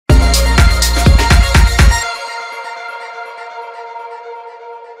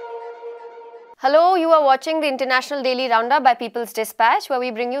You are watching the International Daily Roundup by People's Dispatch, where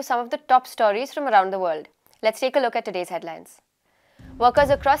we bring you some of the top stories from around the world. Let's take a look at today's headlines. Workers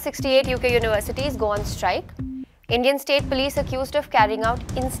across 68 UK universities go on strike. Indian state police accused of carrying out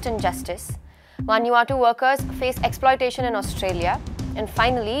instant justice. Vanuatu workers face exploitation in Australia. And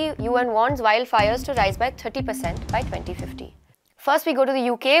finally, UN warns wildfires to rise by 30% by 2050. First, we go to the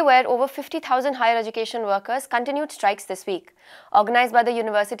UK, where over 50,000 higher education workers continued strikes this week. Organised by the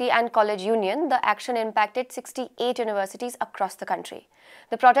University and College Union, the action impacted 68 universities across the country.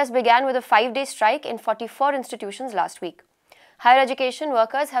 The protest began with a 5-day strike in 44 institutions last week. Higher education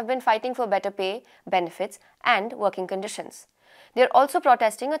workers have been fighting for better pay, benefits, and working conditions. They are also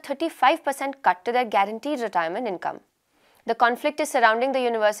protesting a 35% cut to their guaranteed retirement income. The conflict is surrounding the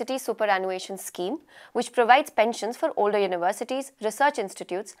university superannuation scheme, which provides pensions for older universities, research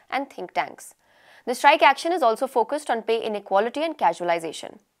institutes, and think tanks. The strike action is also focused on pay inequality and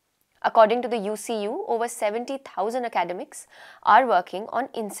casualization. According to the UCU, over 70,000 academics are working on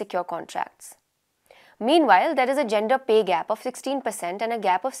insecure contracts. Meanwhile, there is a gender pay gap of 16% and a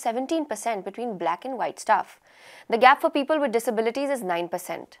gap of 17% between black and white staff. The gap for people with disabilities is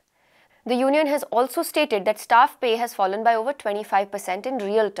 9%. The union has also stated that staff pay has fallen by over 25% in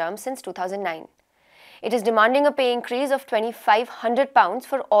real terms since 2009. It is demanding a pay increase of £2,500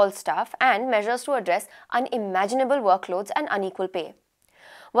 for all staff and measures to address unimaginable workloads and unequal pay.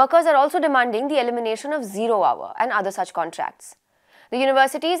 Workers are also demanding the elimination of zero-hour and other such contracts. The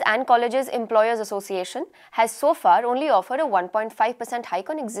Universities and Colleges Employers Association has so far only offered a 1.5% hike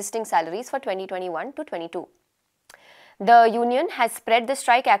on existing salaries for 2021 to 22. The union has spread the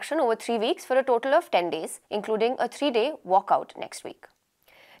strike action over 3 weeks for a total of 10 days, including a 3-day walkout next week.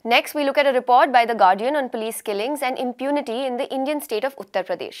 Next, we look at a report by The Guardian on police killings and impunity in the Indian state of Uttar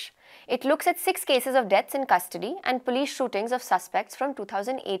Pradesh. It looks at 6 cases of deaths in custody and police shootings of suspects from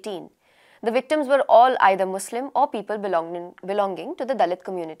 2018. The victims were all either Muslim or people belonging to the Dalit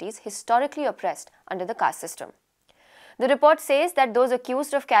communities historically oppressed under the caste system. The report says that those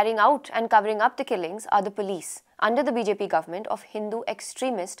accused of carrying out and covering up the killings are the police under the BJP government of Hindu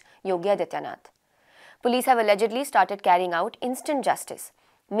extremist Yogi Adityanath. Police have allegedly started carrying out instant justice,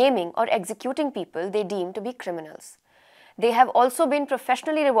 maiming or executing people they deem to be criminals. They have also been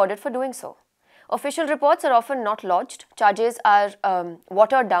professionally rewarded for doing so. Official reports are often not lodged, charges are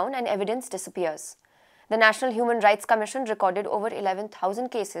watered down and evidence disappears. The National Human Rights Commission recorded over 11,000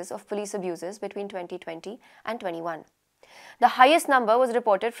 cases of police abuses between 2020 and 21. The highest number was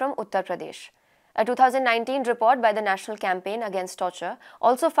reported from Uttar Pradesh. A 2019 report by the National Campaign Against Torture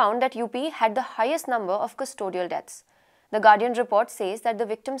also found that UP had the highest number of custodial deaths. The Guardian report says that the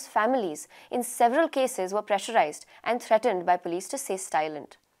victims' families in several cases were pressurized and threatened by police to stay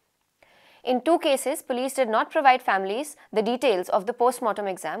silent. In 2 cases, police did not provide families the details of the post-mortem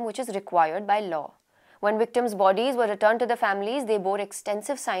exam, which is required by law. When victims' bodies were returned to the families, they bore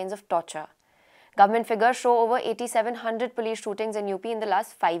extensive signs of torture. Government figures show over 8,700 police shootings in UP in the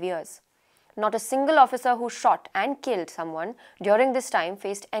last 5 years. Not a single officer who shot and killed someone during this time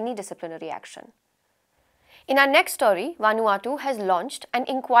faced any disciplinary action. In our next story, Vanuatu has launched an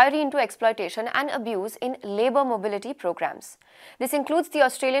inquiry into exploitation and abuse in labour mobility programs. This includes the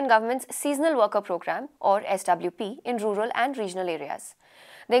Australian government's Seasonal Worker Program, or SWP, in rural and regional areas.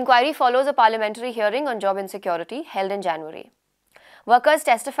 The inquiry follows a parliamentary hearing on job insecurity held in January. Workers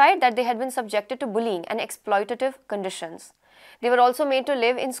testified that they had been subjected to bullying and exploitative conditions. They were also made to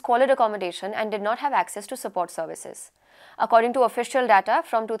live in squalid accommodation and did not have access to support services. According to official data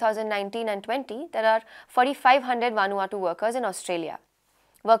from 2019 and 20, there are 4,500 Vanuatu workers in Australia.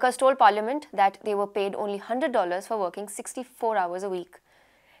 Workers told Parliament that they were paid only $100 for working 64 hours a week.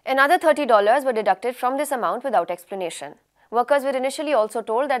 Another $30 were deducted from this amount without explanation. Workers were initially also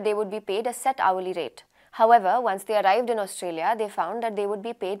told that they would be paid a set hourly rate. However, once they arrived in Australia, they found that they would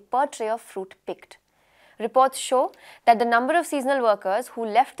be paid per tray of fruit picked. Reports show that the number of seasonal workers who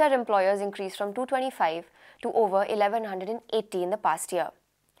left their employers increased from 225 to over 1,180 in the past year.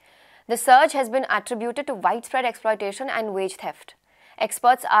 The surge has been attributed to widespread exploitation and wage theft.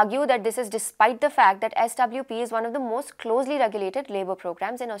 Experts argue that this is despite the fact that SWP is one of the most closely regulated labour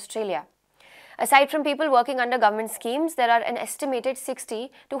programs in Australia. Aside from people working under government schemes, there are an estimated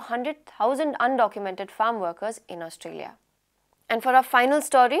 60 to 100,000 undocumented farm workers in Australia. And for our final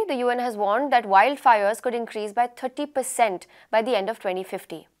story, the UN has warned that wildfires could increase by 30% by the end of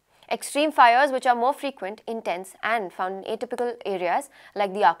 2050. Extreme fires, which are more frequent, intense and found in atypical areas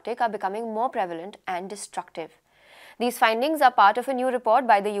like the Arctic, are becoming more prevalent and destructive. These findings are part of a new report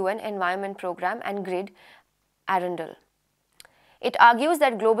by the UN Environment Programme and Grid Arundel. It argues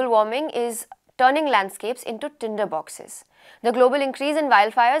that global warming is turning landscapes into tinder boxes. The global increase in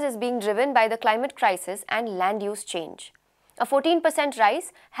wildfires is being driven by the climate crisis and land use change. A 14%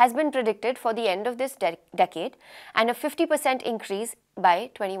 rise has been predicted for the end of this decade and a 50% increase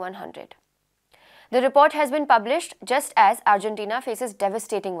by 2100. The report has been published just as Argentina faces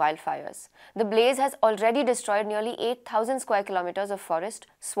devastating wildfires. The blaze has already destroyed nearly 8,000 square kilometers of forest,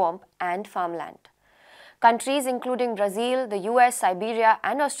 swamp and farmland. Countries including Brazil, the US, Siberia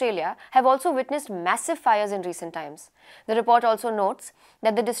and Australia have also witnessed massive fires in recent times. The report also notes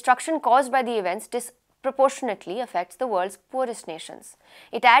that the destruction caused by the events disproportionately affects the world's poorest nations.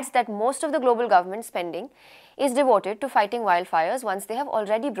 It adds that most of the global government spending is devoted to fighting wildfires once they have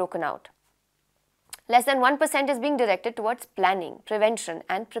already broken out. Less than 1% is being directed towards planning, prevention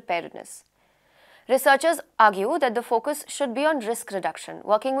and preparedness. Researchers argue that the focus should be on risk reduction,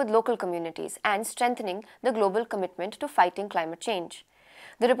 working with local communities and strengthening the global commitment to fighting climate change.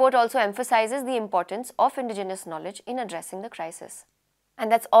 The report also emphasizes the importance of indigenous knowledge in addressing the crisis.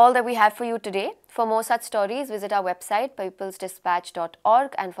 And that's all that we have for you today. For more such stories, visit our website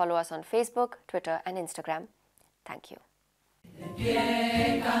peoplesdispatch.org and follow us on Facebook, Twitter and Instagram. Thank you.